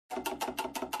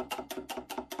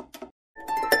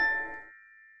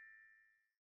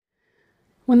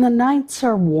When the nights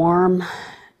are warm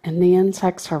and the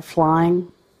insects are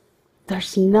flying,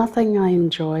 there's nothing I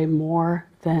enjoy more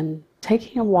than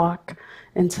taking a walk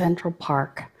in Central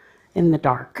Park in the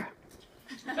dark.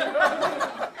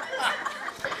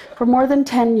 For more than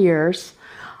 10 years,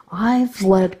 I've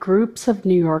led groups of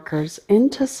New Yorkers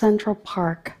into Central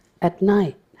Park at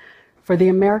night for the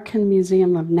American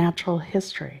Museum of Natural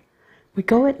History. We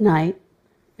go at night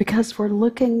because we're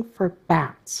looking for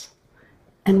bats,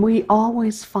 and we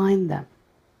always find them.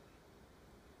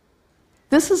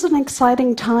 This is an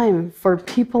exciting time for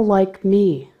people like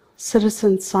me,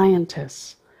 citizen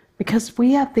scientists, because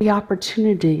we have the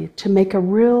opportunity to make a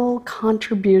real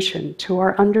contribution to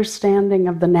our understanding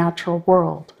of the natural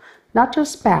world. Not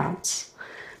just bats,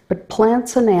 but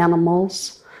plants and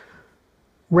animals,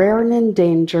 rare and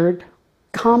endangered,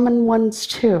 common ones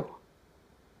too.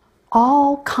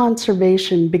 All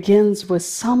conservation begins with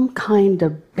some kind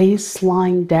of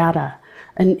baseline data,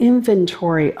 an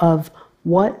inventory of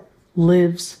what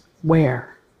lives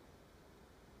where.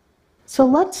 So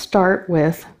let's start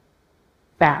with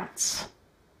bats,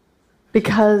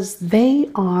 because they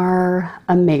are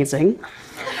amazing.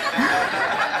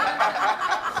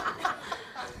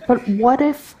 But what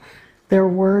if there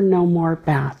were no more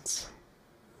bats?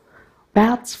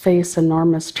 Bats face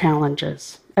enormous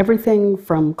challenges, everything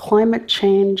from climate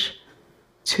change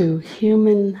to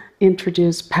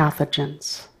human-introduced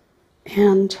pathogens,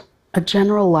 and a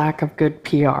general lack of good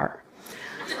PR.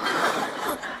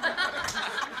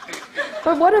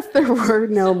 But what if there were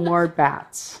no more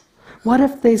bats? What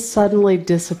if they suddenly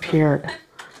disappeared?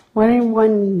 Would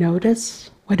anyone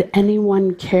notice? Would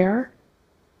anyone care?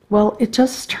 Well, it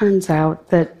just turns out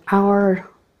that our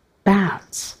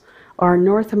bats, our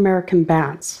North American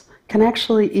bats, can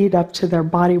actually eat up to their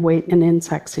body weight in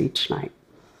insects each night.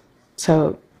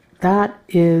 So that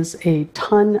is a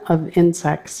ton of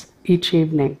insects each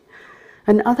evening.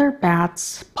 And other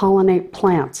bats pollinate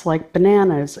plants like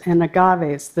bananas and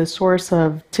agaves, the source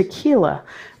of tequila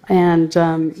and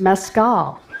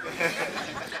mezcal.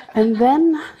 And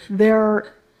then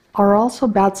there are also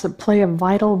bats that play a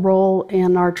vital role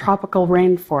in our tropical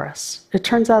rainforests. It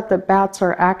turns out that bats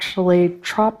are actually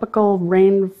tropical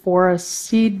rainforest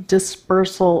seed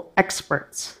dispersal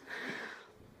experts.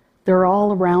 They're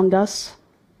all around us.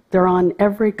 They're on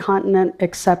every continent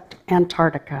except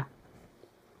Antarctica.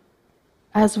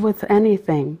 As with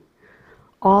anything,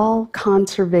 all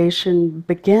conservation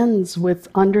begins with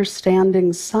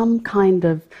understanding some kind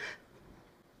of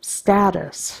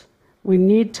status. We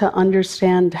need to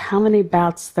understand how many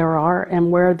bats there are and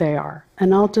where they are.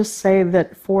 And I'll just say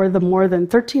that for the more than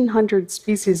 1,300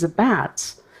 species of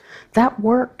bats, that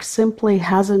work simply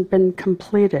hasn't been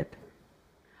completed.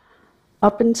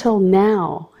 Up until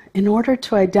now, in order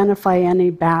to identify any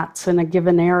bats in a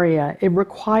given area, it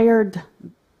required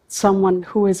someone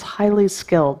who is highly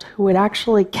skilled, who would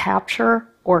actually capture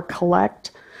or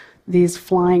collect these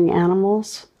flying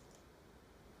animals.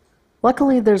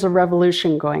 Luckily, there's a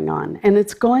revolution going on, and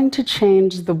it's going to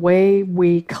change the way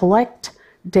we collect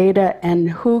data and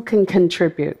who can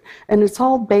contribute. And it's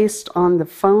all based on the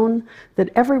phone that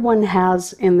everyone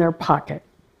has in their pocket.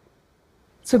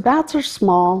 So bats are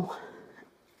small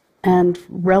and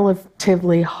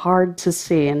relatively hard to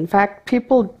see. In fact,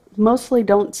 people mostly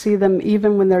don't see them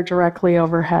even when they're directly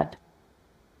overhead.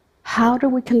 How do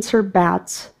we conserve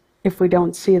bats if we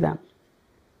don't see them?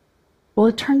 Well,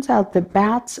 it turns out that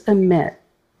bats emit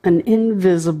an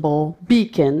invisible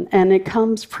beacon, and it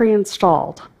comes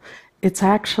pre-installed. It's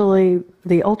actually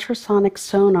the ultrasonic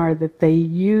sonar that they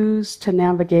use to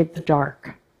navigate the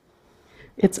dark.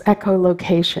 It's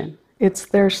echolocation. It's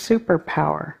their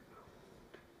superpower.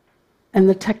 And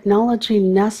the technology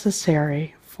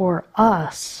necessary for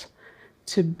us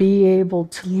to be able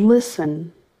to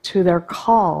listen to their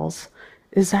calls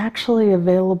is actually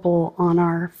available on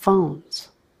our phones.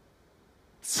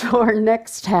 So our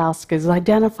next task is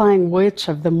identifying which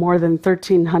of the more than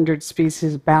 1,300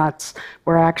 species of bats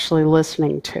we're actually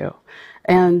listening to.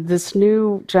 And this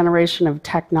new generation of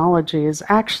technology is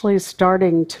actually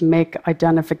starting to make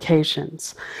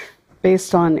identifications.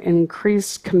 Based on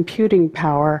increased computing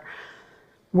power,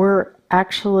 we're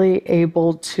actually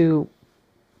able to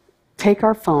take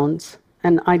our phones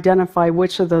and identify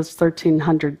which of those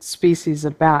 1,300 species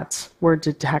of bats we're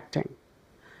detecting.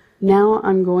 Now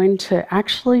I'm going to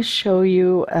actually show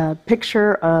you a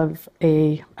picture of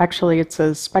it's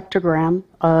a spectrogram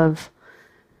of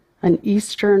an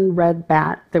eastern red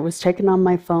bat that was taken on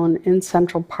my phone in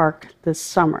Central Park this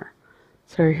summer.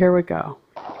 So here we go.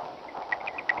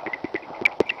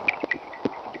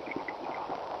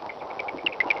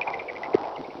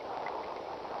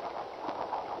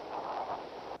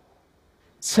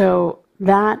 So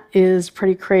that is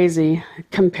pretty crazy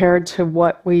compared to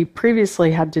what we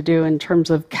previously had to do in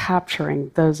terms of capturing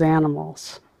those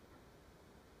animals.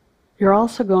 You're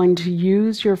also going to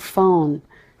use your phone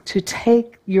to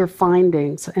take your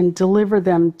findings and deliver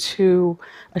them to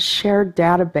a shared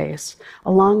database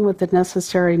along with the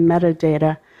necessary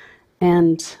metadata.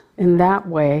 And in that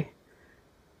way,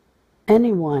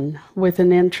 anyone with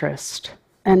an interest,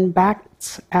 and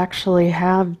bats actually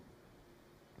have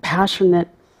passionate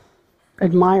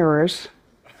admirers,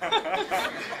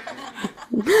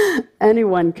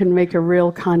 anyone can make a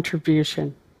real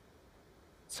contribution.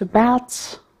 So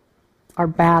bats are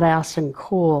badass and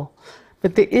cool,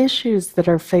 but the issues that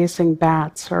are facing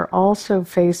bats are also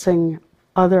facing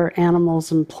other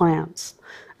animals and plants.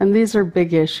 And these are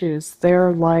big issues.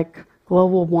 They're like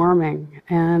global warming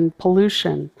and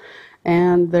pollution,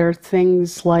 and there are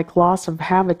things like loss of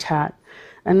habitat.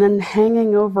 And then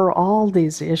hanging over all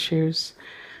these issues,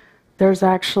 there's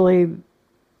actually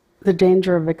the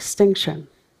danger of extinction.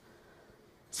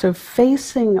 So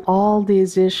facing all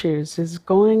these issues is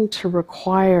going to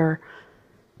require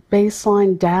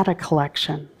baseline data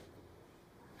collection.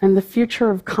 And the future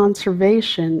of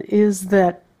conservation is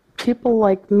that people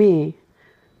like me,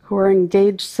 who are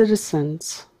engaged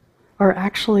citizens, are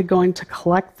actually going to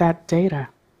collect that data.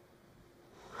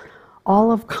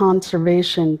 All of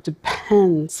conservation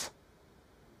depends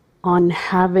on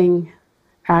having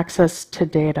access to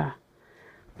data.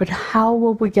 But how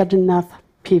will we get enough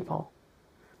people?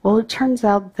 Well, it turns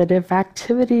out that if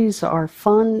activities are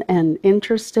fun and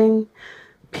interesting,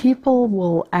 people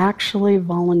will actually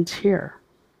volunteer.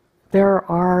 There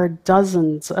are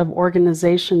dozens of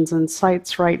organizations and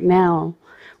sites right now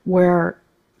where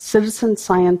citizen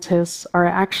scientists are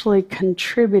actually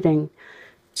contributing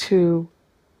to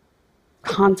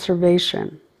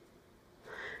conservation.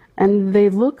 And they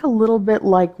look a little bit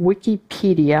like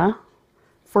Wikipedia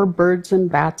for birds and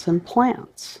bats and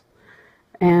plants.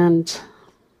 And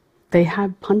they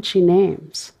have punchy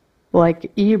names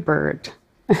like eBird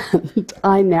and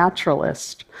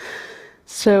iNaturalist.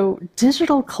 So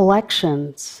digital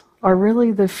collections are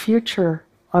really the future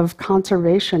of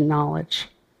conservation knowledge.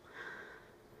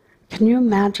 Can you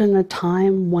imagine a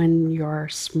time when your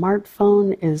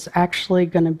smartphone is actually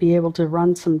going to be able to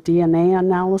run some DNA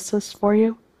analysis for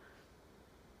you?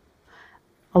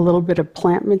 A little bit of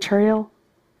plant material,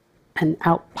 and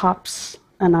out pops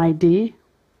an ID?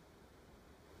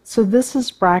 So this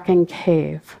is Bracken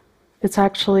Cave. It's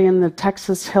actually in the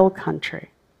Texas Hill Country.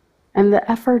 And the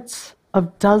efforts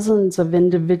of dozens of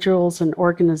individuals and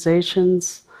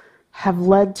organizations have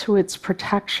led to its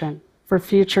protection for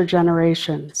future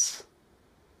generations.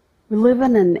 We live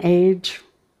in an age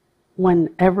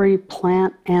when every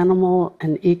plant, animal,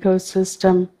 and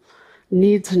ecosystem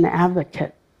needs an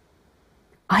advocate.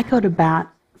 I go to bat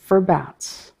for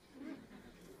bats.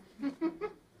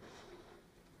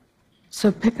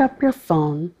 So pick up your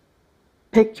phone,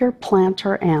 pick your plant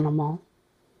or animal,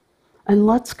 and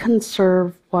let's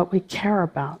conserve what we care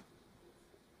about.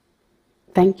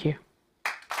 Thank you.